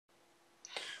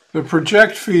The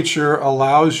project feature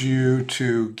allows you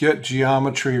to get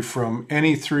geometry from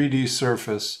any 3D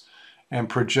surface and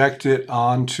project it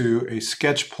onto a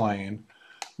sketch plane,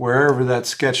 wherever that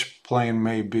sketch plane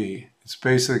may be. It's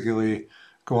basically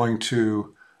going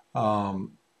to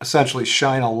essentially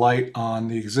shine a light on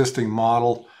the existing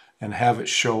model and have it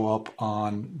show up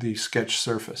on the sketch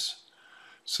surface.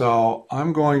 So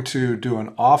I'm going to do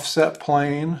an offset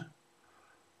plane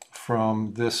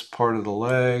from this part of the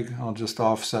leg. I'll just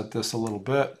offset this a little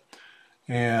bit,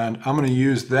 and I'm going to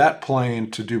use that plane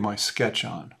to do my sketch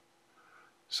on.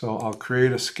 So I'll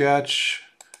create a sketch,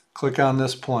 click on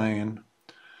this plane.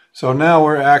 So now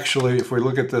we're actually, if we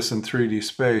look at this in 3D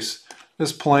space,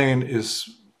 this plane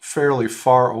is fairly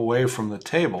far away from the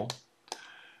table.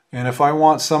 And if I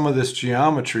want some of this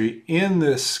geometry in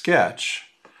this sketch,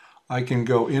 I can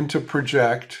go into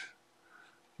Project,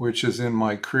 which is in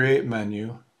my Create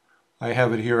menu. I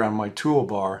have it here on my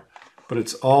toolbar, but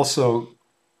it's also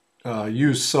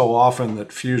used so often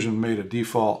that Fusion made a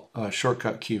default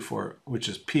shortcut key for it, which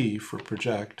is P for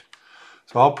Project.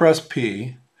 So I'll press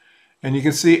P, and you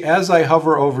can see as I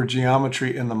hover over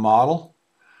geometry in the model,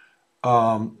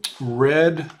 a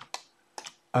red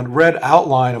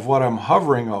outline of what I'm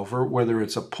hovering over, whether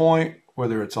it's a point,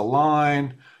 whether it's a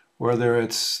line, whether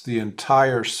it's the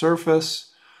entire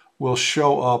surface, will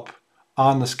show up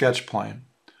on the sketch plane.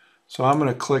 So I'm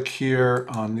going to click here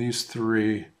on these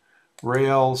three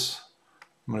rails.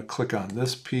 I'm going to click on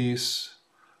this piece.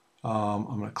 I'm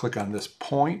going to click on this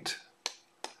point.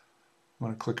 I'm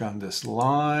going to click on this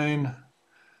line.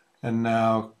 And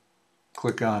now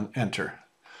click on Enter.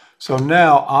 So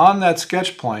now on that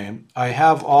sketch plane, I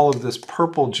have all of this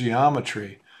purple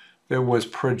geometry that was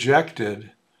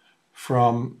projected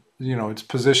from, its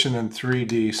position in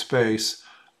 3D space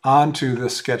onto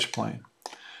this sketch plane.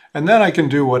 And then I can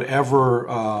do whatever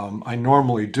I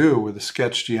normally do with the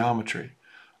sketch geometry.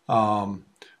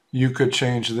 You could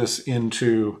change this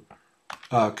into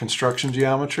construction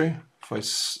geometry. If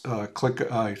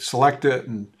I select it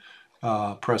and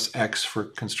press X for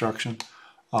construction,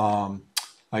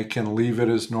 I can leave it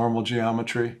as normal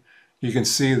geometry. You can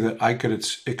see that I could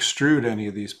extrude any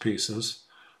of these pieces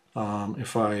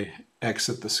if I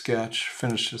exit the sketch,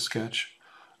 finish the sketch.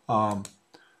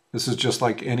 This is just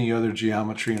like any other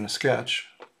geometry in a sketch.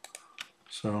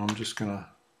 So I'm just going to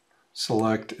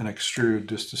select and extrude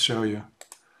just to show you.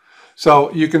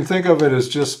 So you can think of it as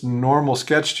just normal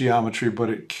sketch geometry, but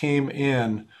it came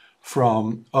in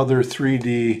from other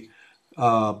 3D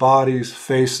bodies,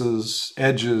 faces,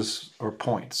 edges, or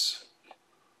points.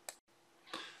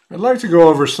 I'd like to go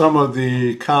over some of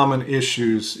the common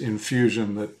issues in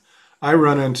Fusion that I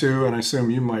run into, and I assume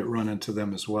you might run into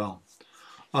them as well.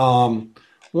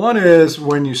 One is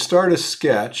when you start a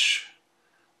sketch,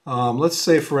 let's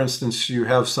say for instance you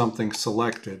have something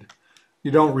selected.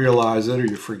 You don't realize it or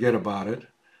you forget about it,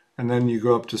 and then you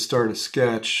go up to start a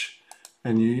sketch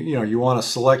and you want to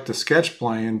select a sketch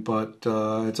plane, but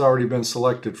it's already been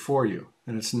selected for you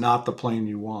and it's not the plane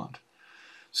you want.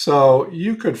 So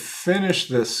you could finish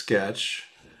this sketch,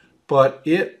 but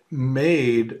it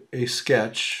made a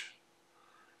sketch,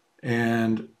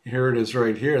 and here it is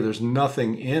right here. There's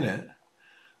nothing in it.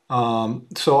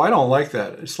 So I don't like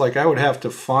that. It's like I would have to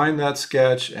find that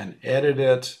sketch and edit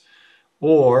it,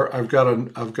 or I've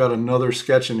got another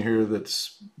sketch in here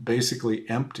that's basically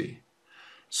empty.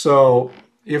 So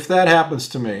if that happens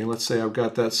to me, let's say I've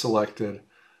got that selected,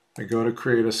 I go to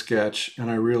create a sketch and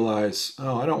I realize,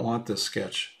 oh, I don't want this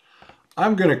sketch.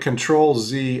 I'm going to Control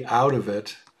Z out of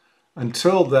it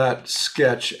until that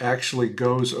sketch actually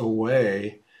goes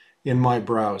away in my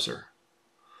browser.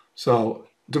 So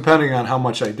depending on how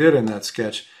much I did in that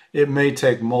sketch, it may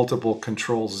take multiple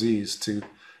Control Z's to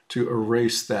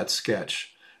erase that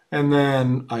sketch. And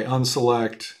then I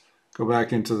unselect, go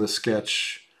back into the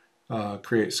sketch,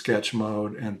 create sketch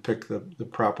mode, and pick the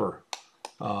proper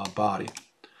body.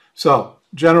 So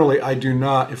generally I do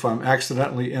not, if I'm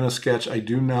accidentally in a sketch, I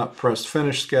do not press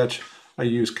Finish Sketch. I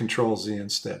use Control Z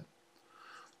instead.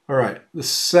 All right, the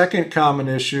second common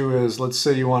issue is, let's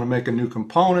say you want to make a new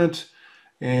component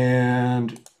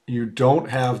and you don't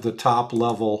have the top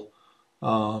level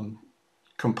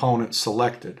component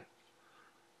selected.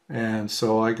 And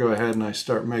so I go ahead and I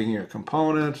start making a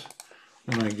component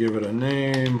and I give it a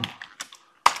name.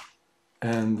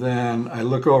 And then I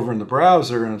look over in the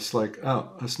browser and it's like,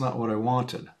 oh, that's not what I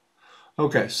wanted.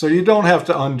 Okay, so you don't have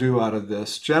to undo out of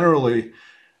this. Generally,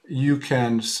 you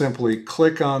can simply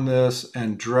click on this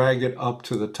and drag it up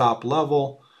to the top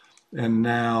level, and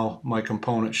now my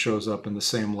component shows up in the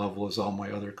same level as all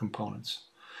my other components.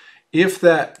 If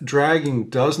that dragging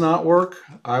does not work,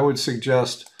 I would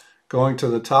suggest going to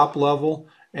the top level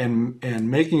and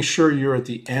making sure you're at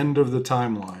the end of the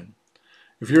timeline.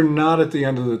 If you're not at the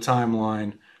end of the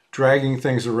timeline, dragging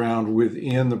things around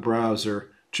within the browser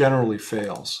generally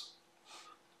fails.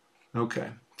 Okay,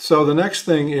 so the next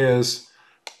thing is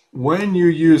when you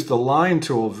use the line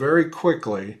tool very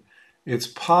quickly, it's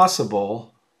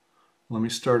possible, let me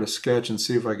start a sketch and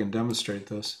see if I can demonstrate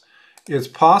this. It's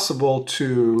possible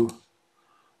to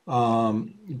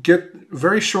get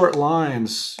very short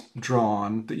lines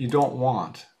drawn that you don't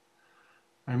want.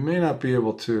 I may not be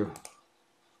able to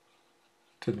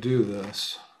do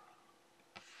this.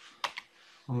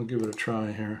 I'll give it a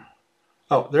try here.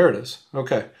 Oh, there it is.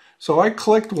 Okay, so I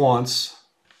clicked once.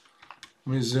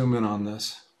 Let me zoom in on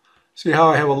this. See how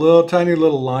I have a little tiny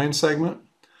little line segment?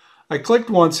 I clicked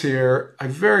once here. I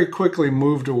very quickly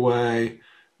moved away.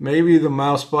 Maybe the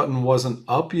mouse button wasn't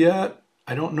up yet.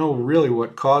 I don't know really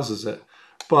what causes it.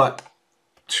 But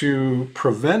to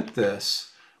prevent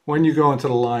this, when you go into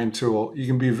the line tool, you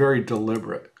can be very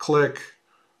deliberate. Click,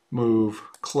 move,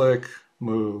 click,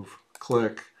 move,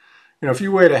 click. You know, if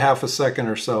you wait a half a second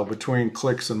or so between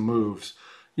clicks and moves,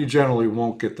 you generally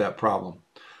won't get that problem.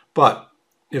 But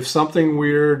if something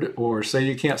weird, or say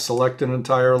you can't select an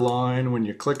entire line when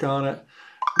you click on it,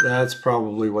 that's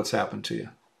probably what's happened to you.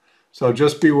 So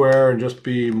just beware and just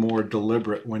be more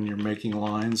deliberate when you're making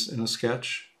lines in a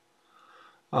sketch.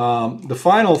 The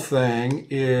final thing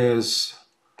is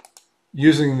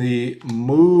using the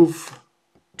move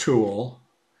tool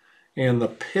and the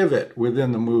pivot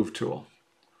within the move tool.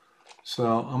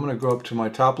 So I'm going to go up to my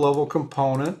top level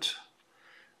component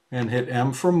and hit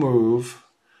M for move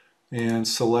and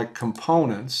select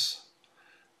components.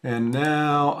 And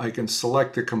now I can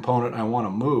select the component I want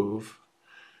to move.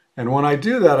 And when I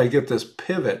do that, I get this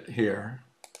pivot here.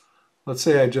 Let's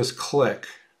say I just click.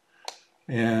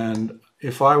 And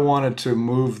if I wanted to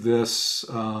move this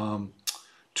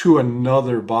to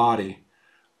another body,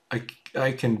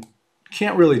 I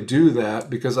can't really do that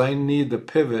because I need the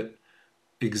pivot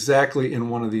exactly in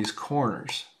one of these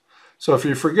corners. So if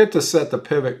you forget to set the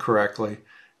pivot correctly,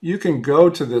 you can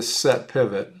go to this set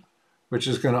pivot, which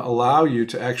is going to allow you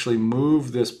to actually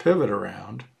move this pivot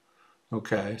around.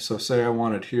 Okay, so say I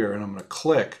want it here and I'm going to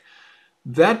click.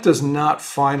 That does not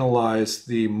finalize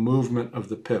the movement of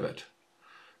the pivot.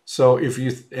 So if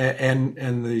you,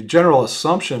 and the general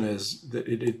assumption is that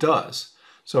it does.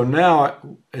 So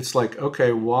now it's like,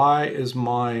 okay, why is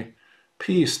my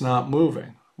piece not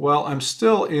moving? Well, I'm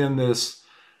still in this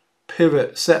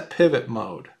pivot, set pivot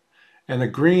mode. And the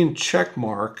green check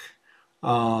mark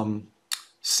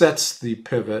sets the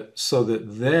pivot so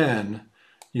that then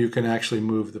you can actually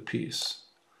move the piece.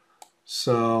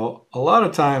 So a lot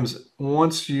of times,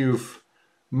 once you've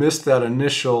missed that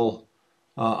initial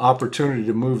opportunity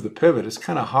to move the pivot, it's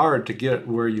kind of hard to get it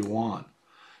where you want.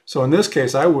 So in this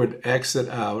case, I would exit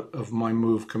out of my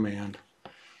move command,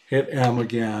 hit M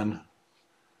again,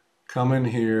 come in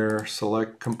here,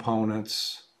 select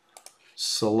components,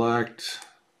 select,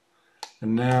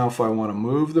 and now if I want to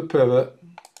move the pivot,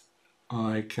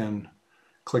 I can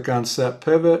click on set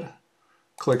pivot,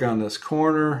 click on this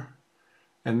corner,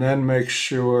 and then make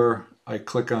sure I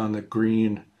click on the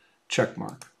green check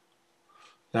mark.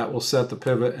 That will set the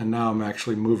pivot, and now I'm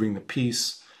actually moving the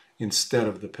piece instead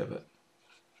of the pivot.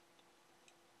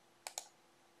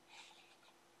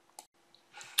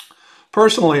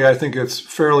 Personally, I think it's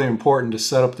fairly important to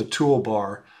set up the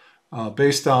toolbar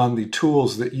based on the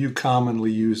tools that you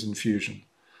commonly use in Fusion.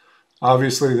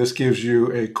 Obviously, this gives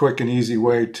you a quick and easy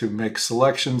way to make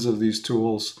selections of these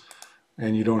tools,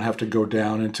 and you don't have to go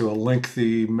down into a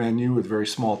lengthy menu with very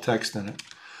small text in it.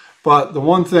 But the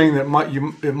one thing that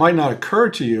it might not occur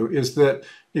to you is that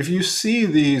if you see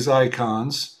these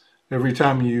icons every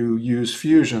time you use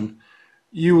Fusion,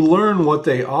 you learn what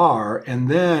they are, and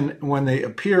then when they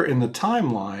appear in the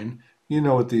timeline, you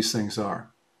know what these things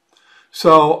are.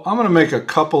 So I'm going to make a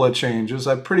couple of changes.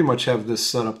 I pretty much have this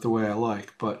set up the way I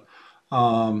like, but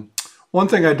one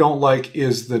thing I don't like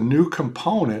is the new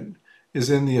component is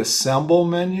in the Assemble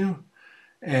menu.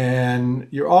 And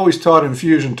you're always taught in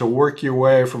Fusion to work your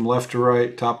way from left to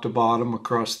right, top to bottom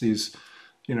across these,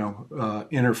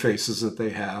 interfaces that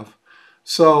they have.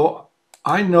 So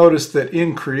I noticed that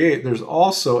in Create, there's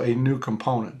also a new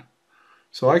component.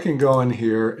 So I can go in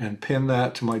here and pin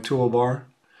that to my toolbar.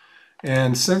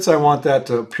 And since I want that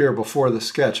to appear before the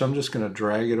sketch, I'm just going to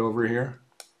drag it over here.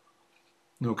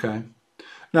 Okay.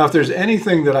 Now, if there's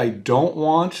anything that I don't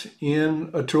want in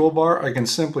a toolbar, I can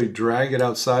simply drag it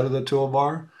outside of the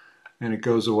toolbar and it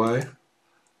goes away.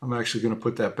 I'm actually going to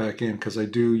put that back in because I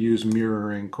do use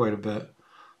mirroring quite a bit.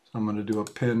 So I'm going to do a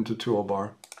pin to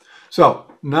toolbar. So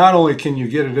not only can you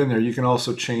get it in there, you can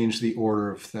also change the order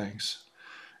of things.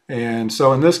 And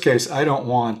so in this case, I don't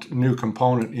want new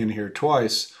component in here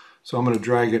twice, so I'm going to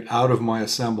drag it out of my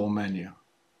assemble menu.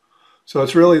 So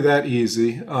it's really that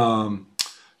easy. Some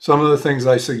of the things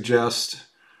I suggest: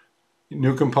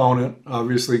 new component,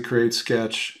 obviously create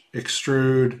sketch,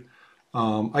 extrude.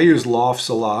 I use lofts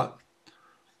a lot.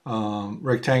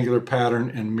 Rectangular pattern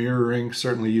and mirroring,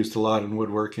 certainly used a lot in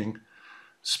woodworking.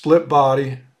 Split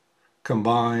body,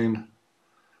 combine.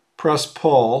 Press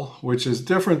pull, which is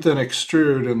different than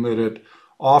extrude in that it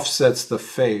offsets the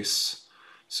face.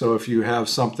 So if you have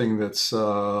something that's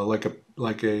like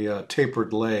a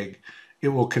tapered leg, it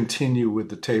will continue with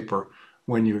the taper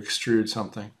when you extrude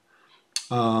something.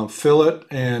 Fillet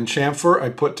and chamfer I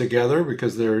put together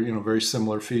because they're very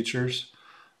similar features.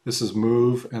 This is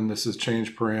move and this is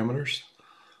change parameters.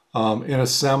 In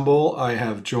assemble, I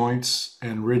have joints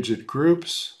and rigid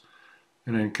groups.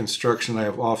 And in construction, I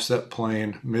have offset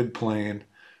plane, mid plane,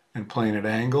 and plane at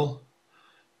angle.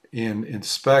 In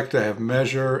inspect, I have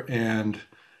measure and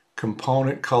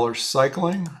component color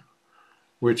cycling,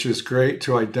 which is great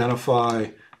to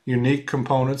identify unique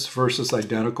components versus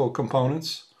identical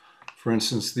components. For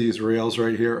instance, these rails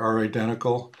right here are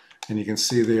identical, and you can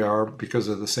see they are because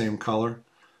of the same color.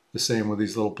 The same with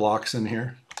these little blocks in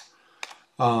here.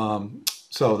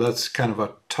 So that's kind of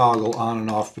a toggle on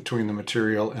and off between the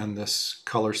material and this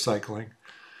color cycling.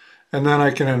 And then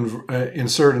I can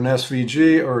insert an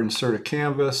SVG or insert a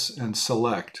canvas and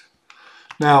select.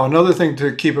 Now, another thing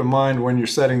to keep in mind when you're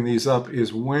setting these up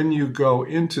is when you go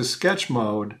into sketch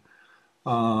mode,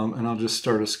 and I'll just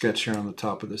start a sketch here on the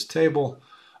top of this table,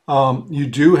 you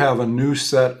do have a new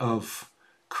set of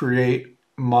create,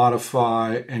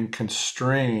 modify, and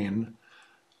constrain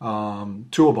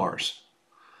toolbars.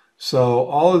 So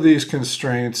all of these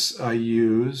constraints I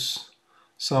use,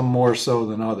 some more so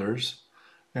than others,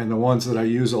 and the ones that I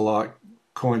use a lot,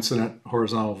 coincident,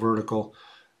 horizontal, vertical,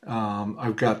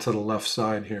 I've got to the left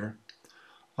side here.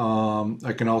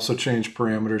 I can also change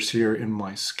parameters here in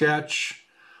my sketch.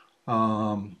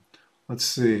 Let's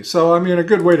see. So I mean, a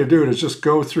good way to do it is just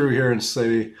go through here and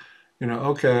say,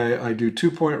 okay, I do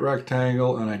 2-point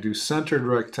rectangle and I do centered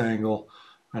rectangle,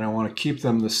 and I want to keep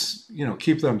them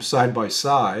keep them side by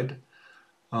side.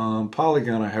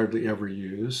 Polygon I hardly ever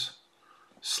use.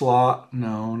 Slot,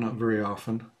 no, not very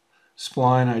often.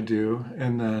 Spline I do,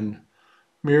 and then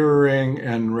mirroring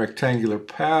and rectangular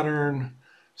pattern.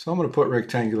 So I'm going to put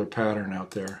rectangular pattern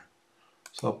out there.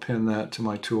 So I'll pin that to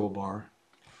my toolbar.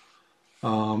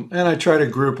 And I try to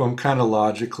group them kind of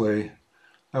logically.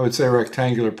 I would say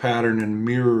rectangular pattern and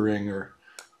mirroring are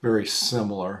very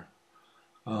similar.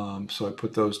 So I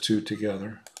put those two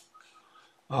together.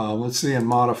 Let's see, in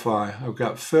modify, I've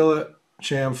got fillet,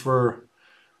 chamfer,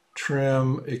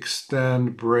 trim,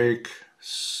 extend, break,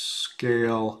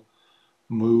 scale,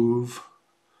 move.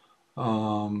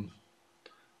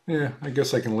 Yeah, I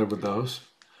guess I can live with those.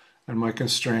 And my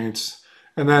constraints.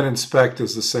 And then inspect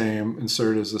is the same,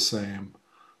 insert is the same.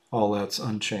 All that's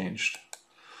unchanged.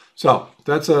 So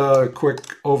that's a quick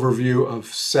overview of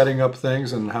setting up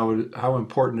things and how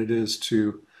important it is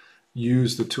to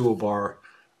use the toolbar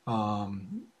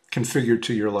configured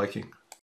to your liking.